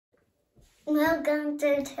Welcome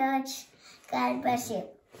to church. God bless you.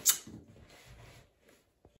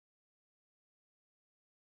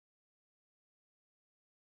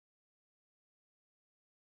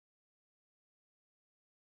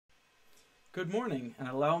 Good morning, and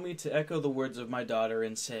allow me to echo the words of my daughter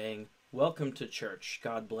in saying, welcome to church,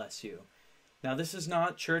 God bless you. Now, this is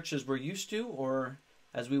not church as we're used to, or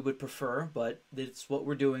as we would prefer, but it's what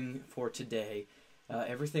we're doing for today.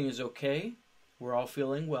 Everything is okay, we're all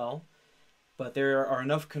feeling well, but there are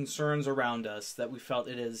enough concerns around us that we felt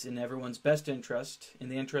it is in everyone's best interest, in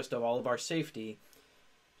the interest of all of our safety,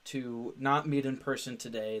 to not meet in person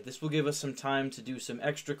today. This will give us some time to do some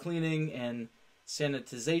extra cleaning and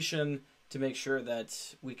sanitization, to make sure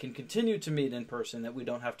that we can continue to meet in person, that we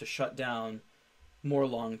don't have to shut down more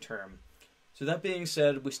long term. So that being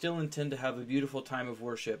said, we still intend to have a beautiful time of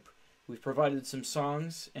worship. We've provided some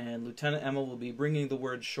songs, and Lieutenant Emma will be bringing the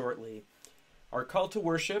word shortly. Our call to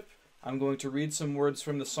worship, I'm going to read some words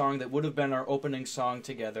from the song that would have been our opening song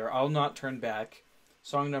together, I'll Not Turn Back,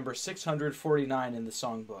 song number 649 in the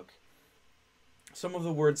songbook. Some of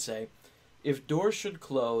the words say, "If doors should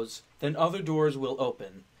close, then other doors will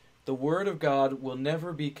open. The word of God will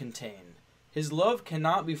never be contained. His love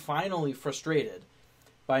cannot be finally frustrated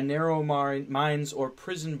by narrow minds or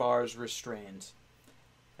prison bars restrained."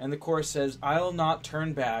 And the chorus says, "I'll not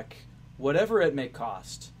turn back, whatever it may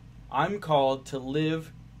cost. I'm called to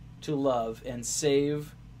live, to love, and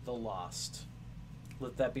save the lost."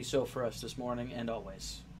 Let that be so for us this morning and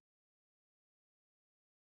always.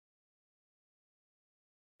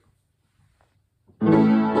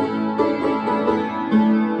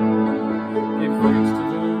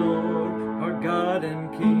 God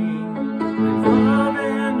and King, His love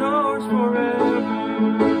endures forever.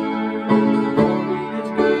 For He is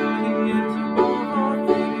good, He is above all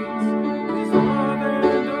things. His love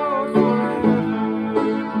endures forever.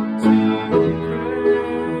 Sing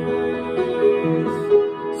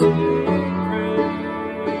praise,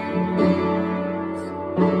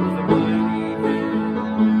 with a mighty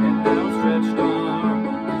hand and outstretched arm.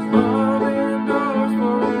 His love endures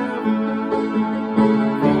forever.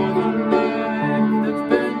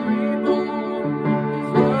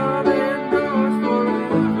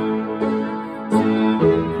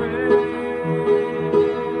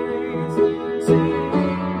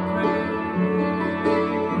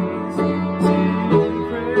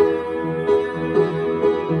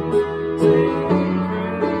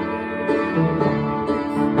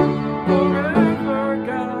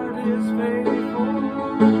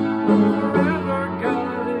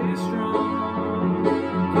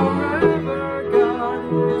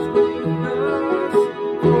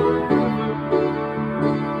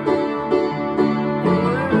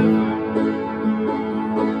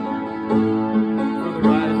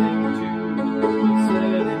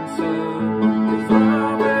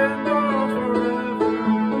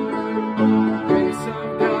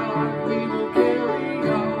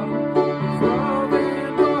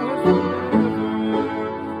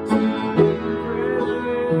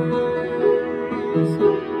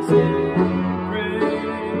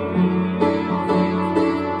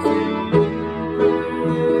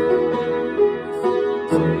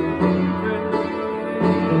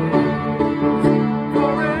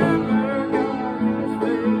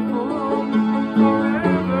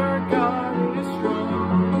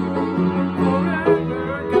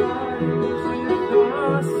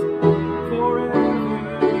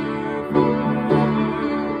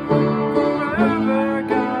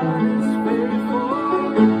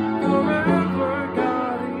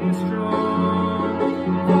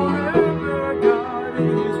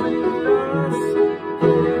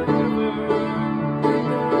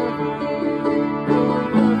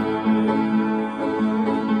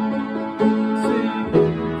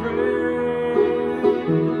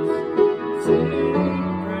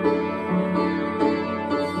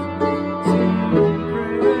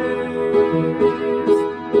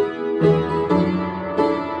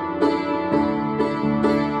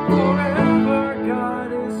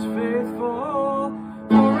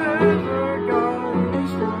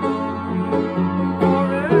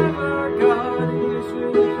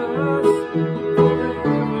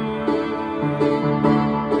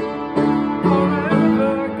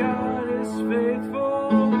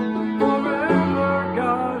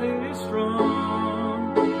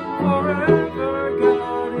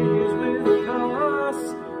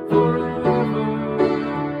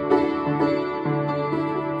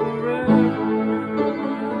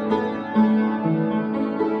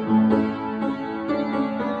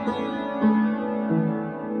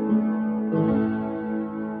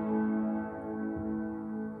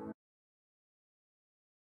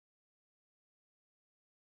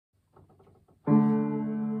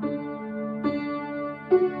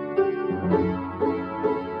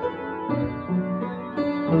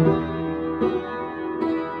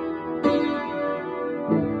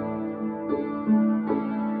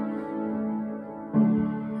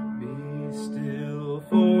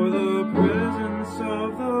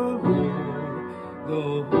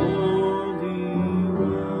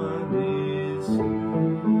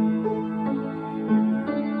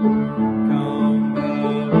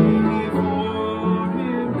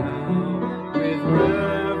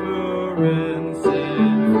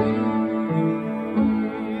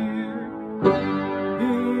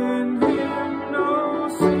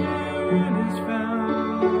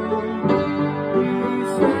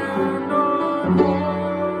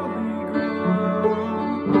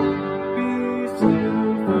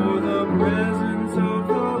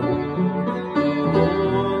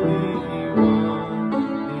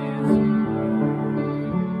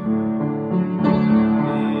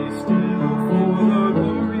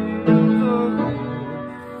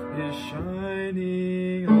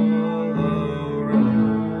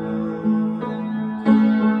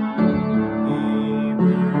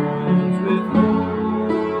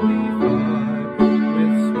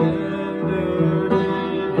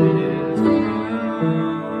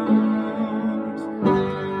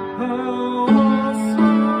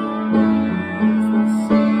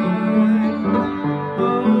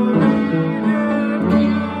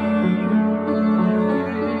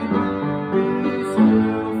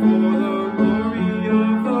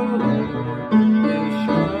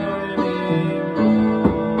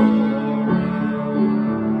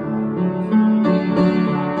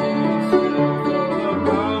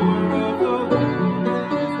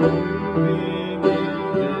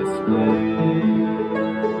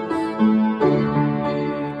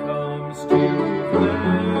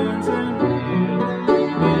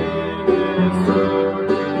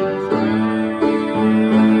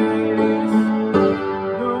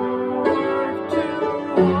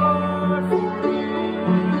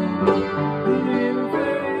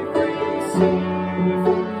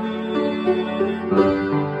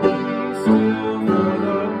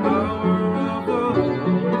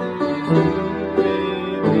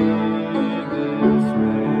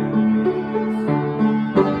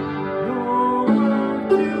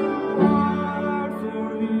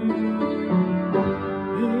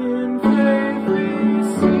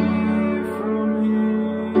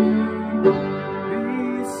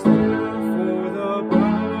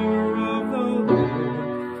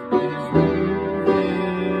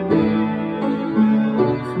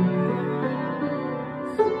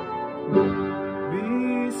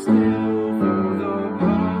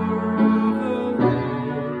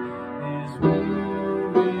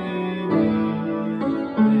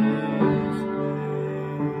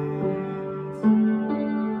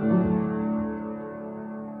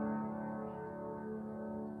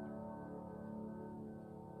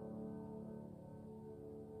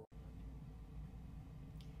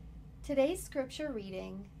 Today's scripture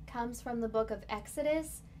reading comes from the book of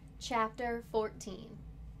Exodus, chapter 14.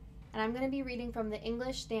 And I'm going to be reading from the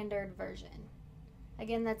English Standard Version.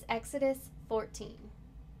 Again, that's Exodus 14.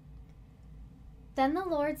 Then the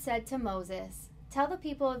Lord said to Moses, "Tell the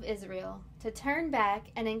people of Israel to turn back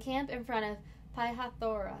and encamp in front of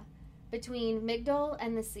Pi-hathorah, between Migdol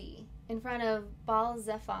and the sea, in front of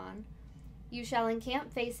Baal-zephon. You shall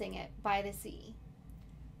encamp facing it by the sea.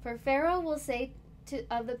 For Pharaoh will say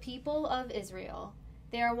of the people of Israel,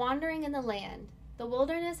 they are wandering in the land. The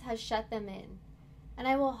wilderness has shut them in. And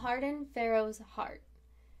I will harden Pharaoh's heart,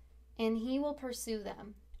 and he will pursue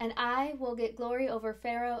them. And I will get glory over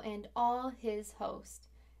Pharaoh and all his host.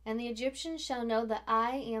 And the Egyptians shall know that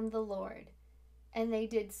I am the Lord." And they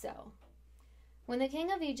did so. When the king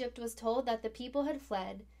of Egypt was told that the people had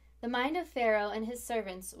fled, the mind of Pharaoh and his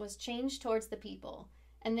servants was changed towards the people.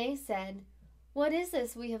 And they said, "What is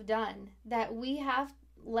this we have done, that we have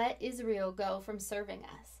let Israel go from serving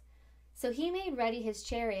us?" So he made ready his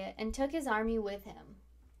chariot and took his army with him,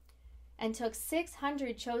 and took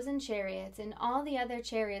 600 chosen chariots and all the other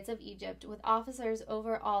chariots of Egypt with officers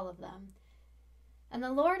over all of them. And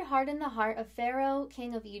the Lord hardened the heart of Pharaoh,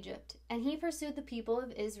 king of Egypt, and he pursued the people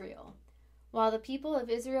of Israel, while the people of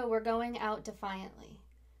Israel were going out defiantly.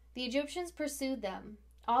 The Egyptians pursued them,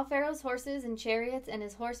 all Pharaoh's horses and chariots and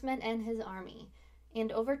his horsemen and his army,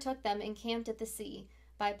 and overtook them encamped at the sea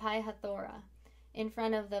by Pi-hathorah, in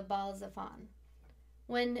front of the Baal-zephon.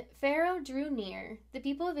 When Pharaoh drew near, the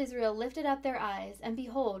people of Israel lifted up their eyes, and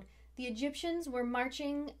behold, the Egyptians were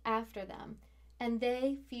marching after them, and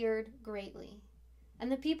they feared greatly.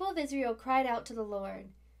 And the people of Israel cried out to the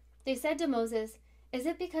Lord. They said to Moses, Is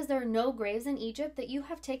it because there are no graves in Egypt that you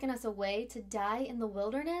have taken us away to die in the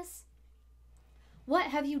wilderness? What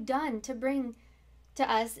have you done to bring to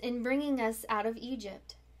us in bringing us out of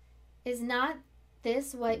Egypt? Is not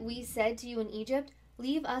this what we said to you in Egypt?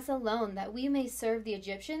 Leave us alone, that we may serve the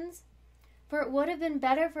Egyptians? For it would have been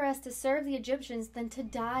better for us to serve the Egyptians than to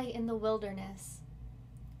die in the wilderness.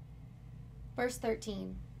 Verse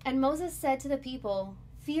 13. And Moses said to the people,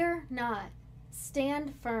 Fear not,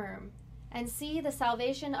 stand firm, and see the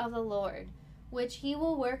salvation of the Lord, which he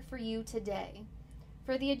will work for you today.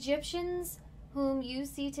 For the Egyptians whom you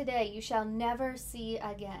see today, you shall never see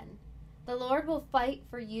again. The Lord will fight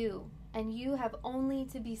for you, and you have only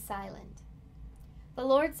to be silent. The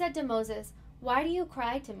Lord said to Moses, Why do you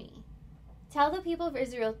cry to me? Tell the people of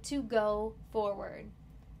Israel to go forward.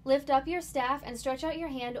 Lift up your staff and stretch out your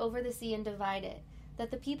hand over the sea and divide it, that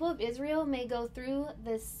the people of Israel may go through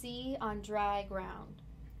the sea on dry ground.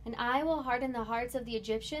 And I will harden the hearts of the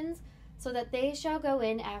Egyptians, so that they shall go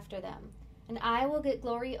in after them. And I will get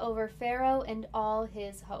glory over Pharaoh and all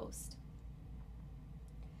his host,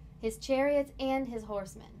 his chariots and his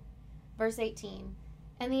horsemen. Verse 18.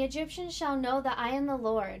 And the Egyptians shall know that I am the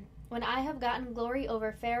Lord, when I have gotten glory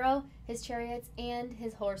over Pharaoh, his chariots, and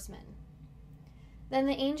his horsemen. Then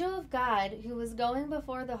the angel of God, who was going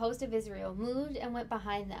before the host of Israel, moved and went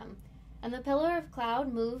behind them. And the pillar of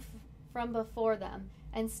cloud moved from before them,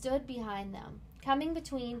 and stood behind them, coming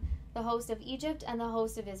between the host of Egypt and the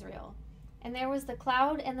host of Israel. And there was the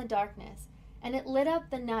cloud and the darkness, and it lit up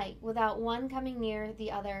the night, without one coming near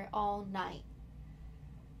the other all night.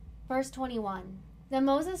 Verse 21. Then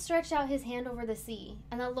Moses stretched out his hand over the sea,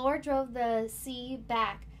 and the Lord drove the sea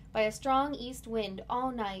back by a strong east wind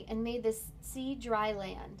all night, and made the sea dry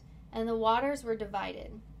land, and the waters were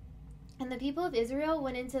divided. And the people of Israel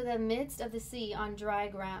went into the midst of the sea on dry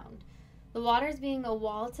ground, the waters being a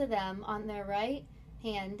wall to them on their right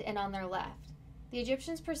hand and on their left. The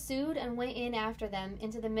Egyptians pursued and went in after them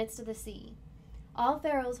into the midst of the sea, all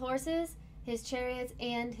Pharaoh's horses, his chariots,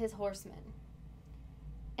 and his horsemen.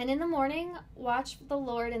 And in the morning watched the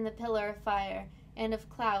Lord in the pillar of fire and of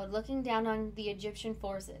cloud, looking down on the Egyptian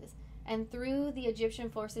forces, and threw the Egyptian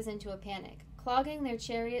forces into a panic, clogging their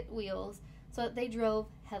chariot wheels so that they drove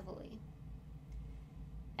heavily.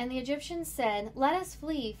 And the Egyptians said, Let us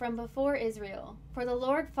flee from before Israel, for the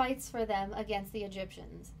Lord fights for them against the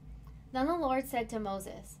Egyptians. Then the Lord said to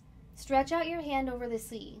Moses, Stretch out your hand over the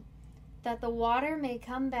sea, that the water may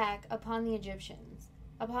come back upon the Egyptians,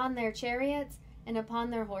 upon their chariots, and upon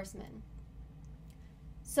their horsemen.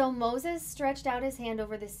 So Moses stretched out his hand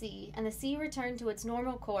over the sea, and the sea returned to its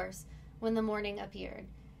normal course when the morning appeared.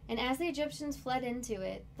 And as the Egyptians fled into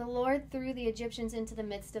it, the Lord threw the Egyptians into the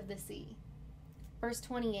midst of the sea. Verse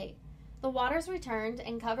 28. The waters returned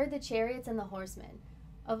and covered the chariots and the horsemen.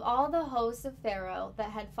 Of all the hosts of Pharaoh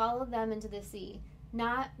that had followed them into the sea,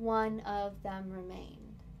 not one of them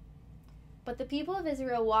remained. But the people of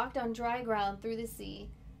Israel walked on dry ground through the sea,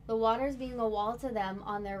 the waters being a wall to them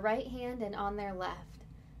on their right hand and on their left.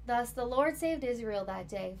 Thus the Lord saved Israel that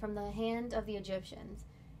day from the hand of the Egyptians.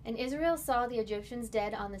 And Israel saw the Egyptians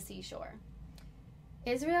dead on the seashore.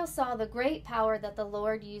 Israel saw the great power that the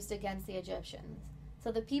Lord used against the Egyptians.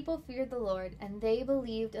 So the people feared the Lord, and they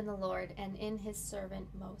believed in the Lord and in his servant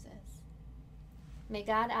Moses. May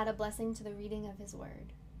God add a blessing to the reading of his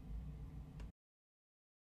word.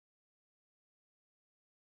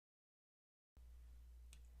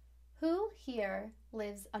 Who here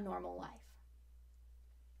lives a normal life?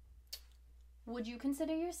 Would you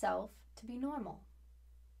consider yourself to be normal?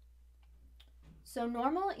 So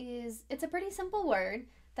normal it's a pretty simple word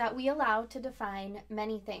that we allow to define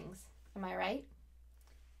many things. Am I right?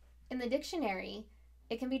 In the dictionary,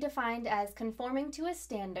 it can be defined as conforming to a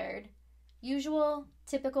standard, usual,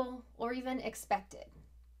 typical, or even expected.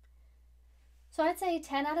 So I'd say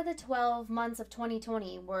 10 out of the 12 months of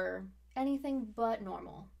 2020 were anything but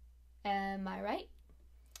normal. Am I right?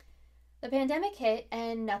 The pandemic hit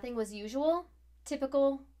and nothing was usual,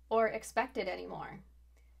 typical, or expected anymore.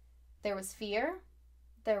 There was fear,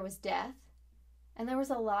 there was death, and there was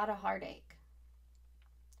a lot of heartache.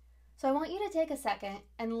 So I want you to take a second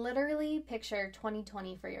and literally picture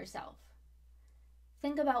 2020 for yourself.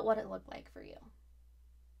 Think about what it looked like for you.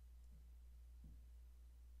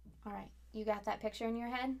 All right, you got that picture in your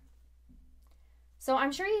head? So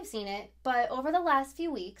I'm sure you've seen it, but over the last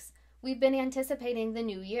few weeks, we've been anticipating the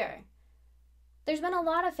new year. There's been a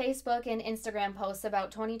lot of Facebook and Instagram posts about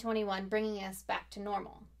 2021 bringing us back to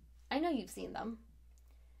normal. I know you've seen them.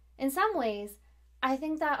 In some ways, I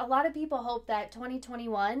think that a lot of people hope that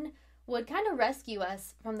 2021 would kind of rescue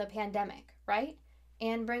us from the pandemic, right?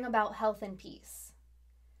 And bring about health and peace.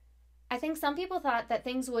 I think some people thought that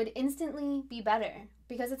things would instantly be better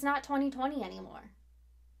because it's not 2020 anymore.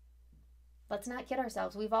 Let's not kid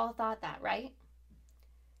ourselves. We've all thought that, right?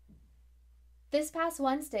 This past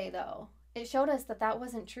Wednesday, though, it showed us that that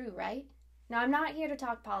wasn't true, right? Now, I'm not here to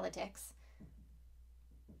talk politics,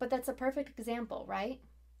 but that's a perfect example, right?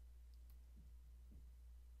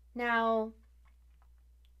 Now,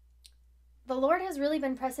 the Lord has really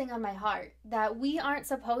been pressing on my heart that we aren't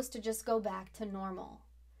supposed to just go back to normal.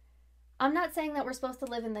 I'm not saying that we're supposed to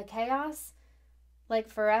live in the chaos like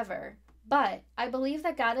forever, but I believe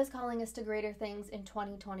that God is calling us to greater things in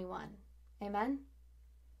 2021. Amen?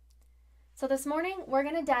 So this morning, we're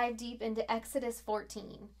going to dive deep into Exodus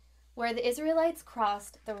 14, where the Israelites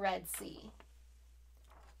crossed the Red Sea.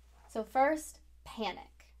 So first,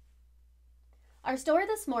 panic. Our story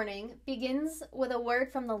this morning begins with a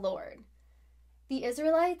word from the Lord. The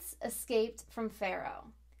Israelites escaped from Pharaoh.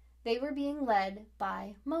 They were being led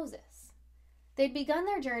by Moses. They'd begun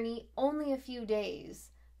their journey only a few days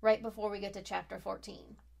right before we get to chapter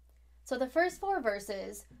 14. So the first 4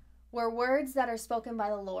 verses were words that are spoken by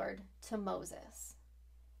the Lord to Moses.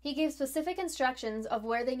 He gave specific instructions of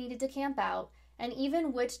where they needed to camp out and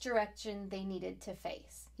even which direction they needed to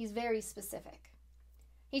face. He's very specific.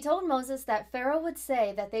 He told Moses that Pharaoh would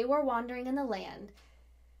say that they were wandering in the land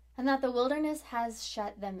and that the wilderness has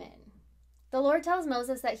shut them in. The Lord tells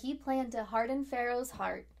Moses that he planned to harden Pharaoh's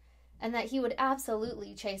heart and that he would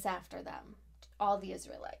absolutely chase after them, all the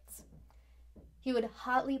Israelites. He would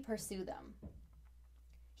hotly pursue them.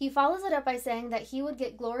 He follows it up by saying that he would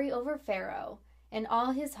get glory over Pharaoh and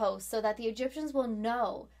all his hosts so that the Egyptians will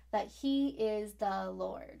know that he is the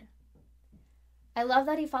Lord. I love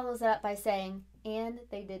that he follows it up by saying, and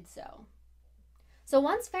they did so. So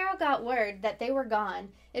once Pharaoh got word that they were gone,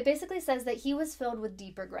 it basically says that he was filled with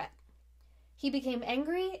deep regret. He became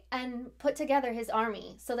angry and put together his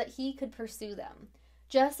army so that he could pursue them,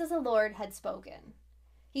 just as the Lord had spoken.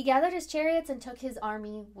 He gathered his chariots and took his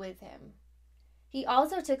army with him. He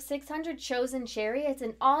also took 600 chosen chariots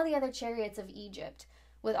and all the other chariots of Egypt,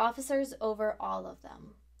 with officers over all of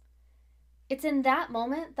them. It's in that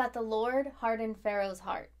moment that the Lord hardened Pharaoh's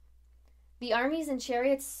heart. The armies and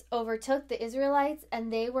chariots overtook the Israelites,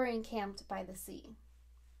 and they were encamped by the sea.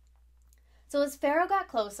 So as Pharaoh got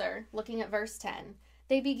closer, looking at verse 10,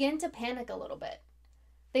 they begin to panic a little bit.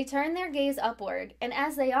 They turn their gaze upward, and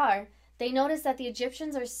as they are, they notice that the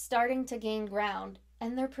Egyptians are starting to gain ground,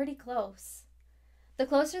 and they're pretty close. The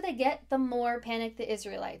closer they get, the more panicked the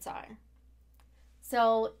Israelites are.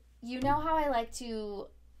 So, you know how I like to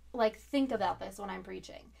think about this when I'm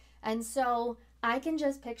preaching. And so I can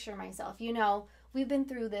just picture myself. We've been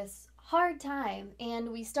through this hard time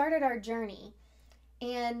and we started our journey.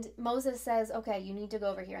 And Moses says, okay, you need to go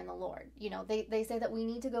over here in the Lord. They say that we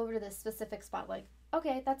need to go over to this specific spot. Like,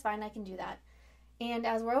 okay, that's fine. I can do that. And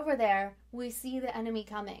as we're over there, we see the enemy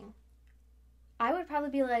coming. I would probably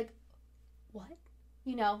be like, what?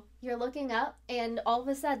 You're looking up and all of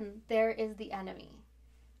a sudden there is the enemy.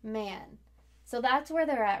 Man. So that's where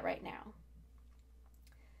they're at right now.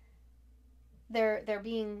 They're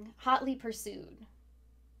being hotly pursued.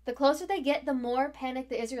 The closer they get, the more panicked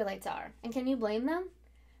the Israelites are. And can you blame them?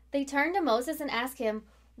 They turn to Moses and ask him,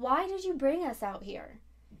 why did you bring us out here?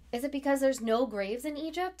 Is it because there's no graves in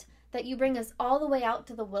Egypt that you bring us all the way out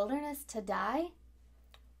to the wilderness to die?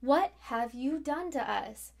 What have you done to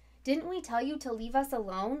us? Didn't we tell you to leave us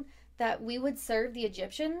alone, that we would serve the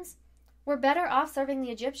Egyptians? We're better off serving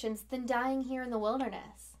the Egyptians than dying here in the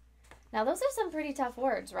wilderness. Now, those are some pretty tough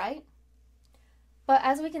words, right? But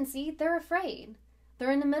as we can see, they're afraid.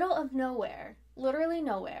 They're in the middle of nowhere, literally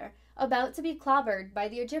nowhere, about to be clobbered by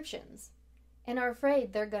the Egyptians, and are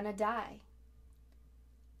afraid they're gonna die.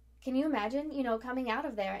 Can you imagine, coming out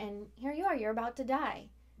of there and here you are, you're about to die.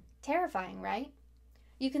 Terrifying, right?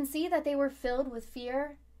 You can see that they were filled with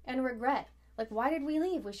fear and regret. Like, why did we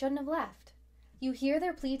leave? We shouldn't have left. You hear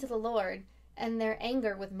their plea to the Lord and their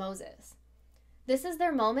anger with Moses. This is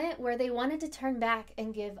their moment where they wanted to turn back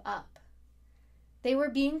and give up. They were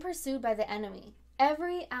being pursued by the enemy.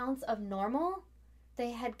 Every ounce of normal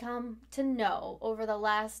they had come to know over the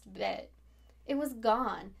last bit, it was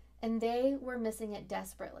gone, and they were missing it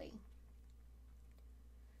desperately.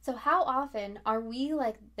 So how often are we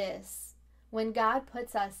like this when God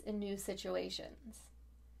puts us in new situations?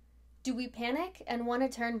 Do we panic and want to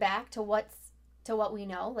turn back to what we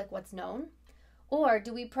know, like what's known? Or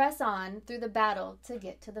do we press on through the battle to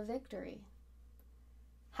get to the victory?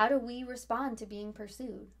 How do we respond to being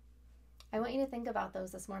pursued? I want you to think about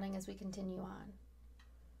those this morning as we continue on.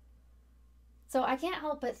 So I can't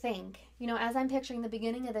help but think, as I'm picturing the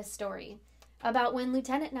beginning of this story, about when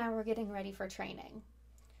Lieutenant and I were getting ready for training.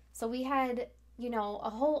 So we had,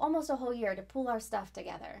 almost a whole year to pull our stuff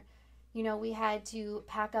together. We had to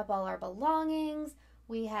pack up all our belongings.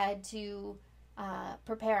 We had to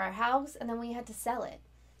prepare our house, and then we had to sell it.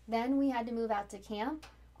 Then we had to move out to camp,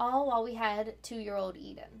 all while we had 2-year-old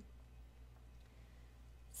Eden.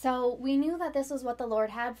 So we knew that this was what the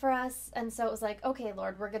Lord had for us, and so it was like, okay,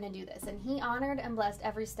 Lord, we're going to do this. And he honored and blessed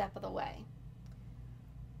every step of the way.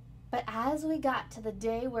 But as we got to the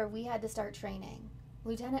day where we had to start training,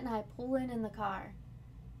 Lieutenant and I pull in the car,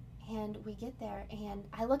 and we get there, and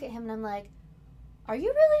I look at him and I'm like, are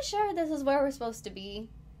you really sure this is where we're supposed to be?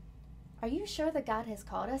 Are you sure that God has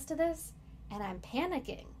called us to this? And I'm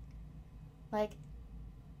panicking. Like,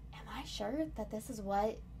 am I sure that this is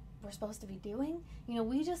what we're supposed to be doing?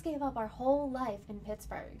 We just gave up our whole life in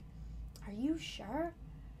Pittsburgh. Are you sure?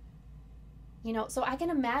 So I can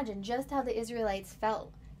imagine just how the Israelites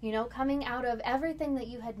felt, coming out of everything that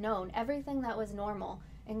you had known, everything that was normal,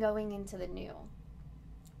 and going into the new.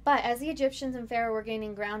 But as the Egyptians and Pharaoh were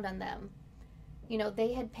gaining ground on them,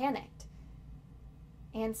 they had panicked.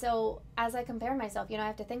 And so as I compare myself, I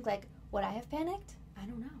have to think like, would I have panicked? I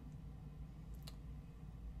don't know.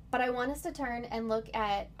 But I want us to turn and look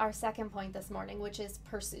at our second point this morning, which is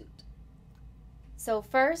pursuit. So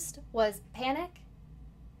first was panic,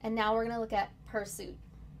 and now we're going to look at pursuit.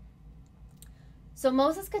 So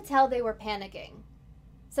Moses could tell they were panicking.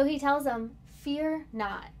 So he tells them, fear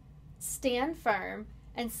not, stand firm,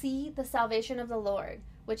 and see the salvation of the Lord,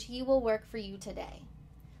 which he will work for you today.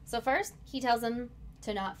 So first, he tells them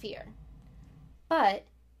to not fear. But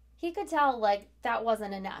he could tell, like, that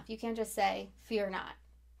wasn't enough. You can't just say, fear not,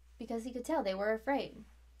 because he could tell they were afraid.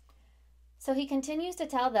 So he continues to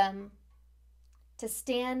tell them to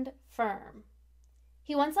stand firm.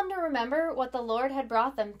 He wants them to remember what the Lord had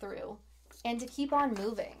brought them through and to keep on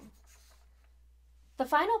moving. The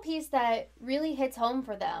final piece that really hits home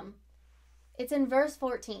for them, it's in verse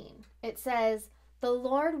 14. It says, the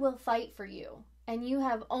Lord will fight for you, and you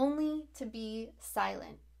have only to be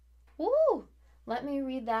silent. Woo! Let me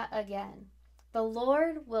read that again. The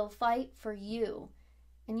Lord will fight for you,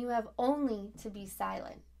 and you have only to be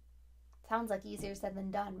silent. Sounds like easier said than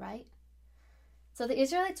done, right? So the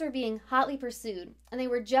Israelites were being hotly pursued, and they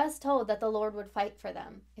were just told that the Lord would fight for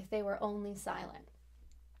them if they were only silent.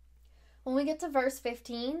 When we get to verse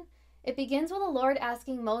 15, it begins with the Lord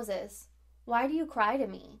asking Moses, why do you cry to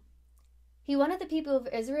me? He wanted the people of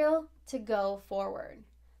Israel to go forward.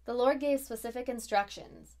 The Lord gave specific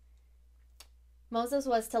instructions. Moses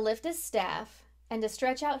was to lift his staff and to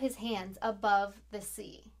stretch out his hands above the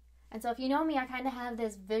sea. And so if you know me, I kind of have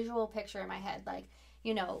this visual picture in my head, like,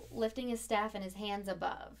 lifting his staff and his hands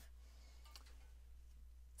above.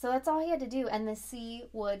 So that's all he had to do, and the sea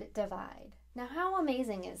would divide. Now, how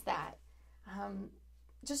amazing is that?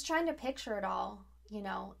 Just trying to picture it all,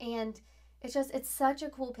 and it's such a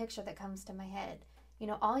cool picture that comes to my head.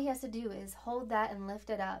 All he has to do is hold that and lift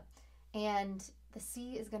it up, and the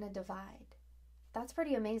sea is going to divide. That's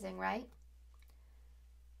pretty amazing, right?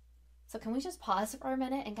 So can we just pause for a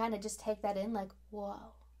minute and kind of just take that in, like,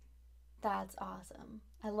 whoa, that's awesome.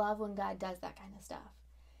 I love when God does that kind of stuff.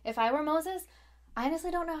 If I were Moses, I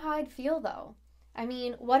honestly don't know how I'd feel, though. I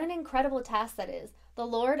mean, what an incredible task that is. The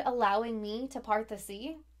Lord allowing me to part the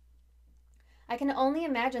sea. I can only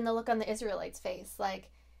imagine the look on the Israelites' face.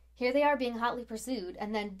 Like, here they are being hotly pursued,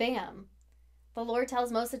 and then bam, the Lord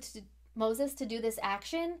tells Moses to do this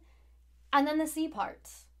action, and then the sea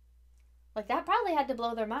parts. Like, that probably had to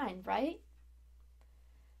blow their mind, right?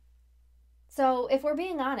 So, if we're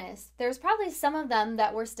being honest, there's probably some of them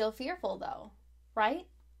that were still fearful, though, right?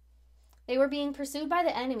 They were being pursued by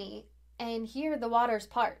the enemy, and here the waters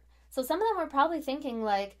part. So some of them were probably thinking,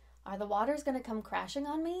 like, are the waters going to come crashing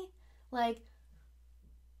on me? Like,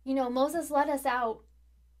 Moses led us out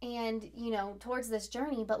and, towards this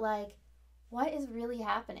journey, but, like, what is really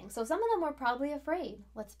happening? So some of them were probably afraid,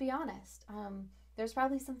 let's be honest. There's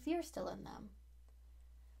probably some fear still in them.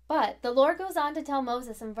 But the Lord goes on to tell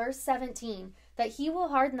Moses in verse 17 that he will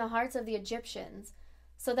harden the hearts of the Egyptians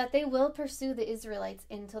so that they will pursue the Israelites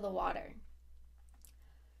into the water.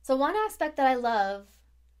 So one aspect that I love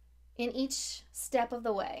in each step of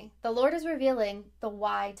the way, the Lord is revealing the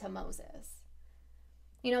why to Moses.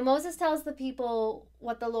 Moses tells the people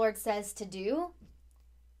what the Lord says to do,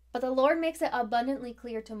 but the Lord makes it abundantly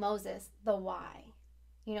clear to Moses the why.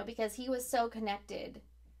 Because he was so connected.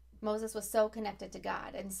 Moses was so connected to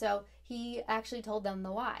God. And so he actually told them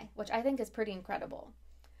the why, which I think is pretty incredible.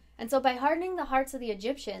 And so by hardening the hearts of the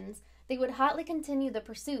Egyptians, they would hotly continue the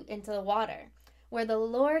pursuit into the water, where the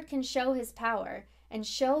Lord can show his power and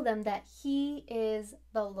show them that he is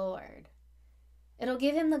the Lord. It'll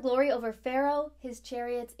give him the glory over Pharaoh, his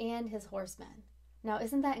chariots, and his horsemen. Now,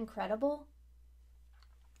 isn't that incredible?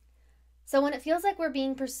 So when it feels like we're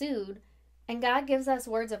being pursued and God gives us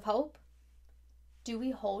words of hope, do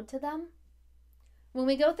we hold to them? When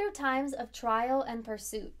we go through times of trial and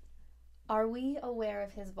pursuit, are we aware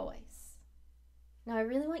of his voice? Now, I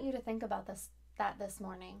really want you to think about this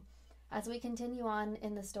morning as we continue on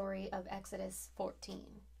in the story of Exodus 14.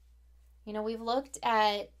 You know, we've looked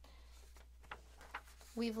at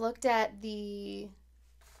the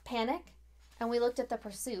panic and we looked at the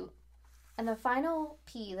pursuit. And the final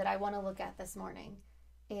P that I want to look at this morning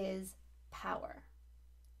is power.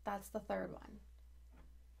 That's the third one.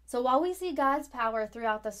 So while we see God's power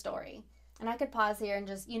throughout the story, and I could pause here and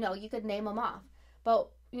just, you could name them off. But,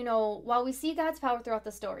 while we see God's power throughout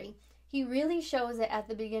the story, he really shows it at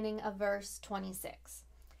the beginning of verse 26.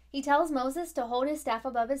 He tells Moses to hold his staff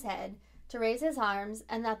above his head, to raise his arms,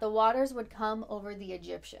 and that the waters would come over the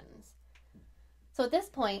Egyptians. So at this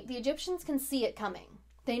point, the Egyptians can see it coming.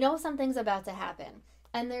 They know something's about to happen,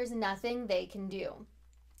 and there's nothing they can do.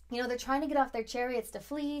 They're trying to get off their chariots to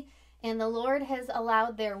flee, and the Lord has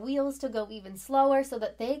allowed their wheels to go even slower so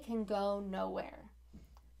that they can go nowhere.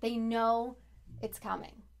 They know it's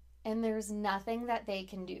coming, and there's nothing that they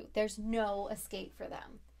can do. There's no escape for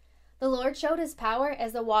them. The Lord showed his power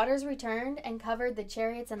as the waters returned and covered the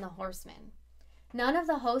chariots and the horsemen. None of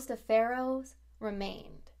the host of Pharaoh's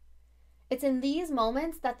remained. It's in these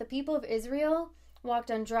moments that the people of Israel walked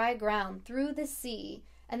on dry ground through the sea,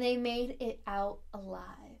 and they made it out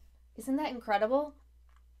alive. Isn't that incredible?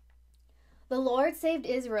 The Lord saved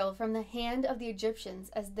Israel from the hand of the Egyptians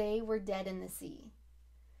as they were dead in the sea.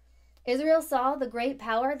 Israel saw the great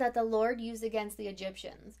power that the Lord used against the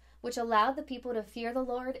Egyptians, which allowed the people to fear the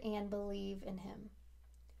Lord and believe in him.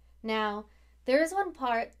 Now, there is one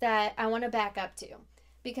part that I want to back up to,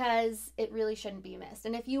 because it really shouldn't be missed.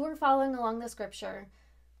 And if you were following along the scripture,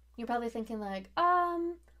 you're probably thinking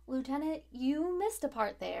Lieutenant, you missed a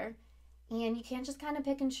part there, and you can't just kind of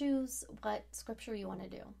pick and choose what scripture you want to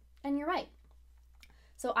do. And you're right.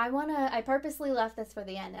 So I purposely left this for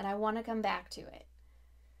the end, and I want to come back to it.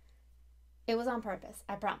 It was on purpose,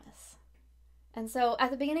 I promise. And so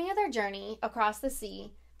at the beginning of their journey across the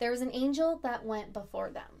sea, there was an angel that went before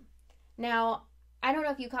them. Now, I don't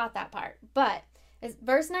know if you caught that part, but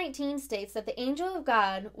verse 19 states that the angel of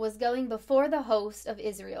God was going before the host of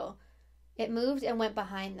Israel. It moved and went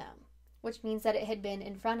behind them, which means that it had been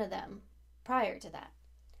in front of them prior to that.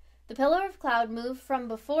 The pillar of cloud moved from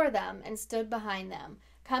before them and stood behind them,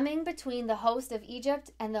 coming between the host of Egypt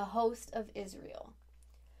and the host of Israel.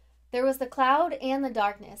 There was the cloud and the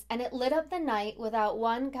darkness, and it lit up the night without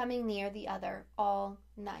one coming near the other all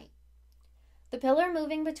night. The pillar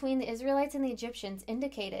moving between the Israelites and the Egyptians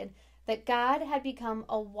indicated that God had become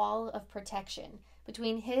a wall of protection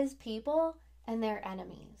between his people and their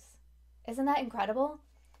enemies. Isn't that incredible?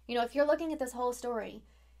 If you're looking at this whole story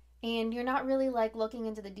and you're not really looking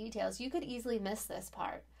into the details, you could easily miss this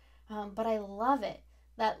part. But I love it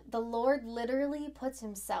that the Lord literally puts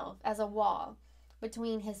himself as a wall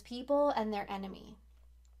between his people and their enemy.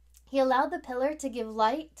 He allowed the pillar to give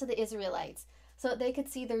light to the Israelites so that they could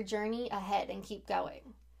see their journey ahead and keep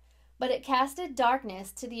going. But it casted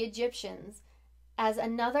darkness to the Egyptians as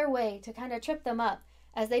another way to kind of trip them up,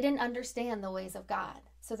 as they didn't understand the ways of God.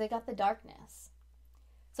 So they got the darkness.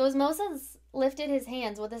 So as Moses lifted his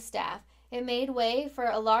hands with his staff, it made way for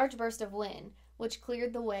a large burst of wind, which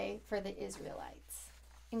cleared the way for the Israelites.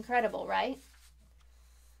 Incredible, right?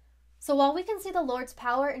 So while we can see the Lord's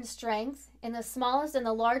power and strength in the smallest and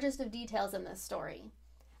the largest of details in this story,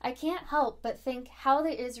 I can't help but think how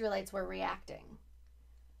the Israelites were reacting.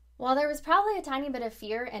 While there was probably a tiny bit of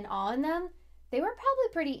fear and awe in them, they were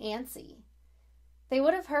probably pretty antsy. They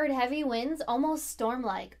would have heard heavy winds, almost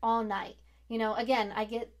storm-like, all night. Again, I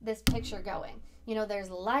get this picture going. There's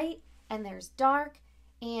light and there's dark,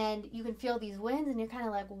 and you can feel these winds, and you're kind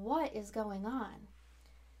of like, what is going on?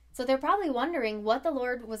 So they're probably wondering what the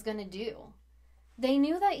Lord was going to do. They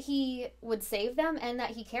knew that he would save them and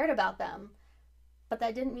that he cared about them, but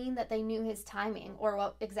that didn't mean that they knew his timing or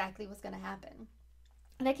what exactly was going to happen.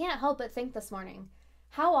 And I can't help but think this morning,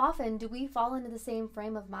 how often do we fall into the same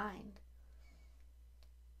frame of mind?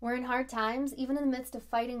 We're in hard times, even in the midst of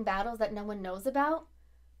fighting battles that no one knows about.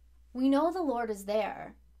 We know the Lord is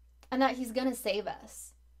there and that he's going to save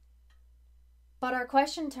us. But our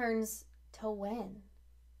question turns to when?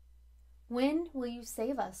 When will you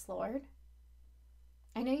save us, Lord?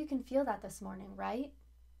 I know you can feel that this morning, right?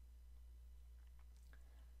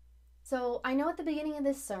 So I know at the beginning of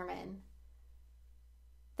this sermon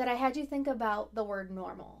that I had you think about the word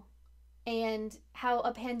normal and how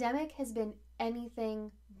a pandemic has been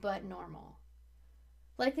anything but normal.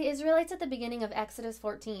 Like the Israelites at the beginning of Exodus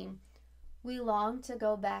 14, we long to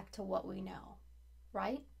go back to what we know,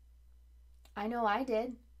 right? I know I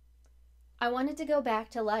did. I wanted to go back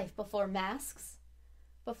to life before masks,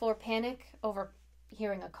 before panic over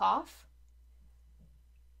hearing a cough,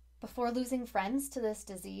 before losing friends to this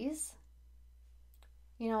disease.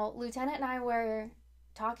 You know, Lieutenant and I were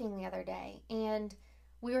talking the other day, and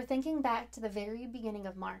we were thinking back to the very beginning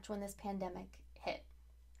of March when this pandemic hit.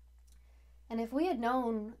 And if we had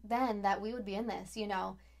known then that we would be in this, you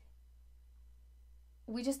know,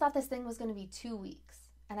 we just thought this thing was going to be 2 weeks.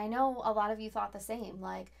 And I know a lot of you thought the same,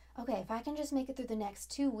 like, okay, if I can just make it through the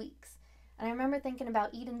next 2 weeks. And I remember thinking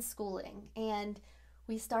about Eden's schooling, and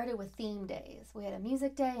we started with theme days. We had a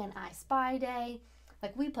music day, an I Spy day.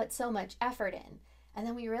 Like, we put so much effort in. And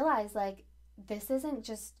then we realized, like, this isn't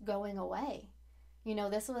just going away. You know,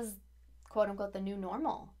 this was, quote unquote, the new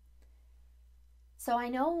normal. So I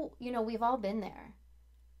know, you know, we've all been there.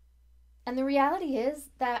 And the reality is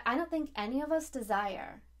that I don't think any of us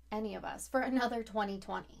desire, any of us, for another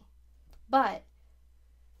 2020. But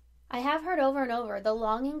I have heard over and over the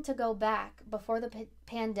longing to go back before the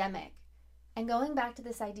pandemic and going back to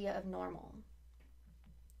this idea of normal.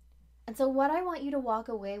 And so what I want you to walk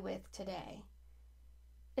away with today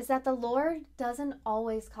is that the Lord doesn't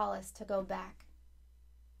always call us to go back.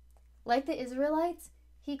 Like the Israelites,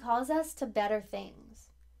 He calls us to better things.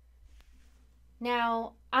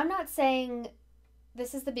 Now, I'm not saying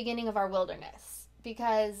this is the beginning of our wilderness,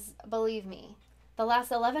 because believe me, the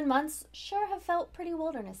last 11 months sure have felt pretty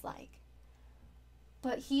wilderness-like.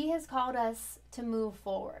 But He has called us to move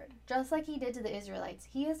forward, just like He did to the Israelites.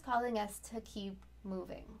 He is calling us to keep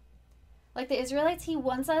moving. Like the Israelites, He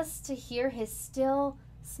wants us to hear His still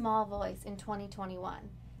small voice in 2021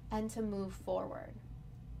 and to move forward.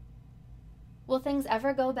 Will things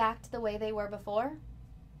ever go back to the way they were before?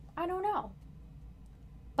 I don't know.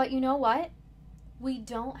 But you know what? We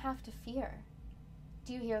don't have to fear.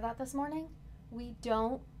 Do you hear that this morning? We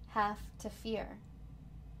don't have to fear.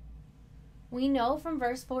 We know from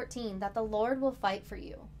verse 14 that the Lord will fight for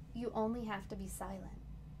you. You only have to be silent.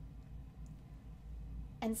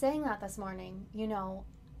 And saying that this morning, you know,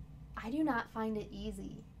 I do not find it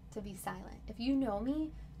easy to be silent. If you know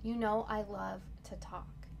me, you know I love to talk.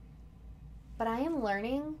 But I am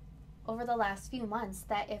learning over the last few months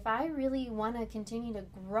that if I really want to continue to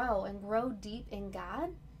grow and grow deep in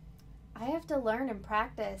God, I have to learn and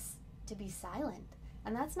practice to be silent.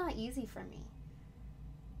 And that's not easy for me.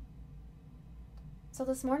 So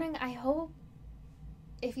this morning, I hope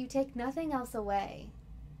if you take nothing else away,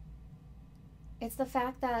 it's the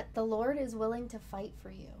fact that the Lord is willing to fight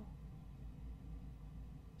for you.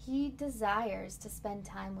 He desires to spend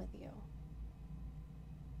time with you.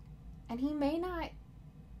 And He may not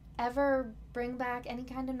ever bring back any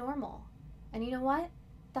kind of normal. And you know what?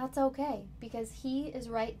 That's okay, because He is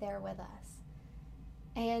right there with us.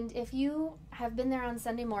 And if you have been there on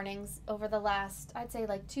Sunday mornings over the last, I'd say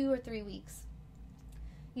like 2 or 3 weeks,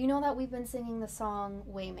 you know that we've been singing the song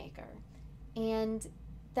Waymaker. And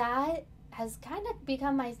that has kind of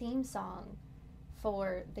become my theme song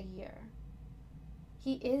for the year.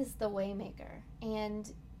 He is the Waymaker.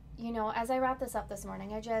 And, you know, as I wrap this up this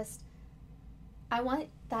morning, I want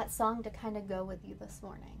that song to kind of go with you this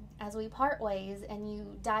morning. As we part ways and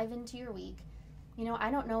you dive into your week, you know, I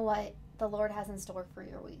don't know what the Lord has in store for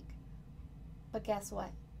your week. But guess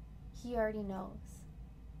what? He already knows.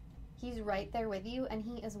 He's right there with you, and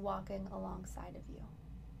He is walking alongside of you.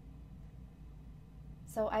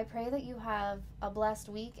 So I pray that you have a blessed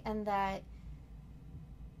week and that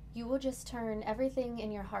you will just turn everything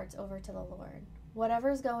in your hearts over to the Lord.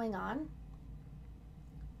 Whatever's going on,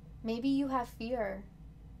 maybe you have fear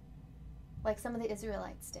like some of the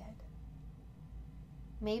Israelites did.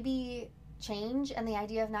 Maybe change and the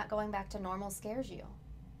idea of not going back to normal scares you.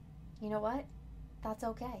 You know what? That's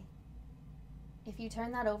okay. If you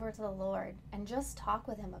turn that over to the Lord and just talk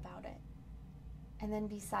with Him about it, and then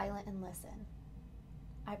be silent and listen,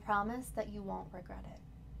 I promise that you won't regret it.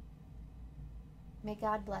 May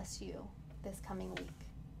God bless you this coming week.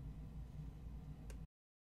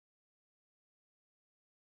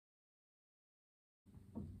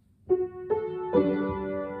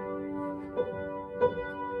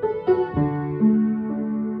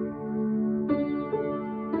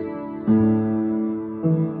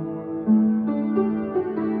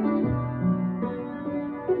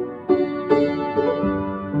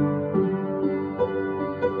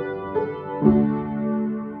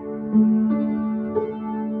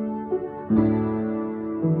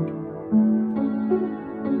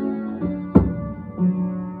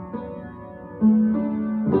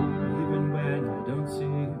 Even when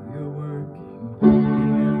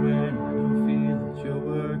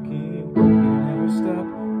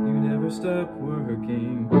stop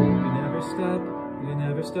working. You never stop, you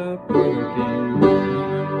never stop working.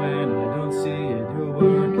 Even when I don't see it, you're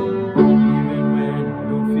working. Even when I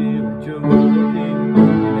don't feel it, you're working.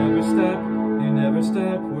 You never stop, you never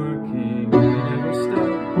stop working. You never stop,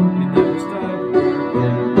 you never stop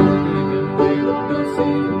working. Even when I don't see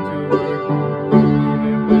it, you're working.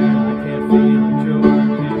 Even when I can't feel it, you're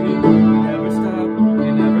working. You never stop,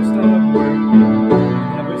 you never stop working. You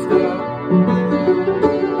never stop.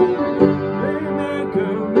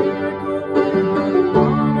 Waymaker, miracle worker,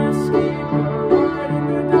 promise keeper, light in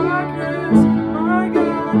the darkness. My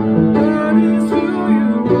God, that is who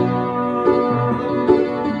you are.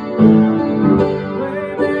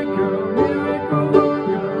 Waymaker, miracle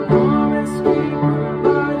worker, promise keeper,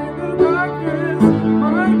 light in the darkness.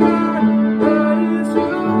 My God, that is who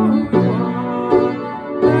you are.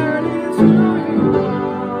 That is who you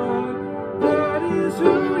are. That is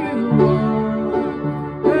who you are.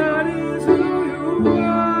 That is who you are.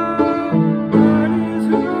 That is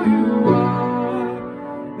who you are.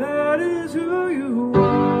 That is who you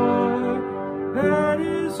are. That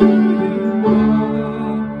is who you are.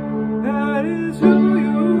 That is who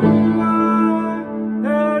you are.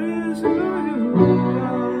 That is who you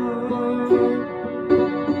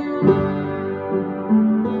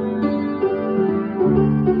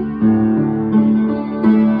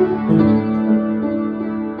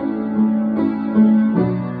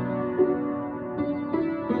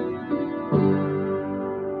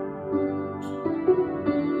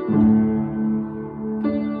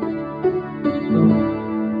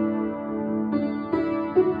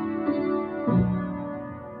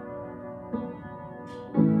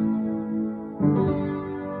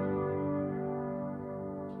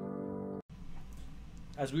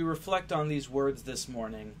As we reflect on these words this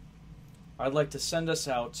morning, I'd like to send us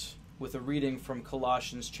out with a reading from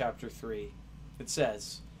Colossians chapter 3. It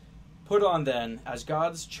says, "Put on then, as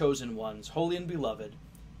God's chosen ones, holy and beloved,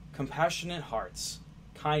 compassionate hearts,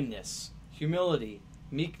 kindness, humility,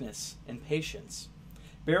 meekness, and patience,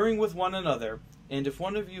 bearing with one another, and if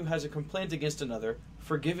one of you has a complaint against another,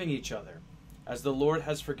 forgiving each other. As the Lord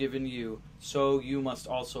has forgiven you, so you must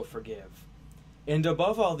also forgive. And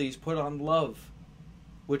above all these, put on love,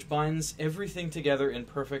 which binds everything together in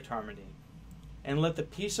perfect harmony. And let the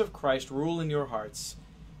peace of Christ rule in your hearts,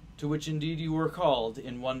 to which indeed you were called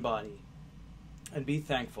in one body. And be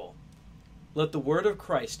thankful. Let the word of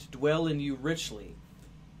Christ dwell in you richly,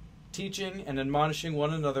 teaching and admonishing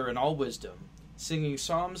one another in all wisdom, singing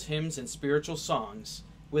psalms, hymns, and spiritual songs,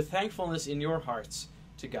 with thankfulness in your hearts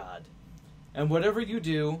to God. And whatever you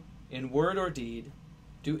do, in word or deed,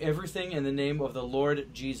 do everything in the name of the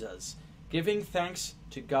Lord Jesus, giving thanks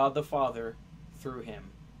to God the Father through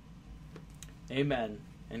him." Amen,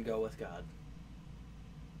 and go with God.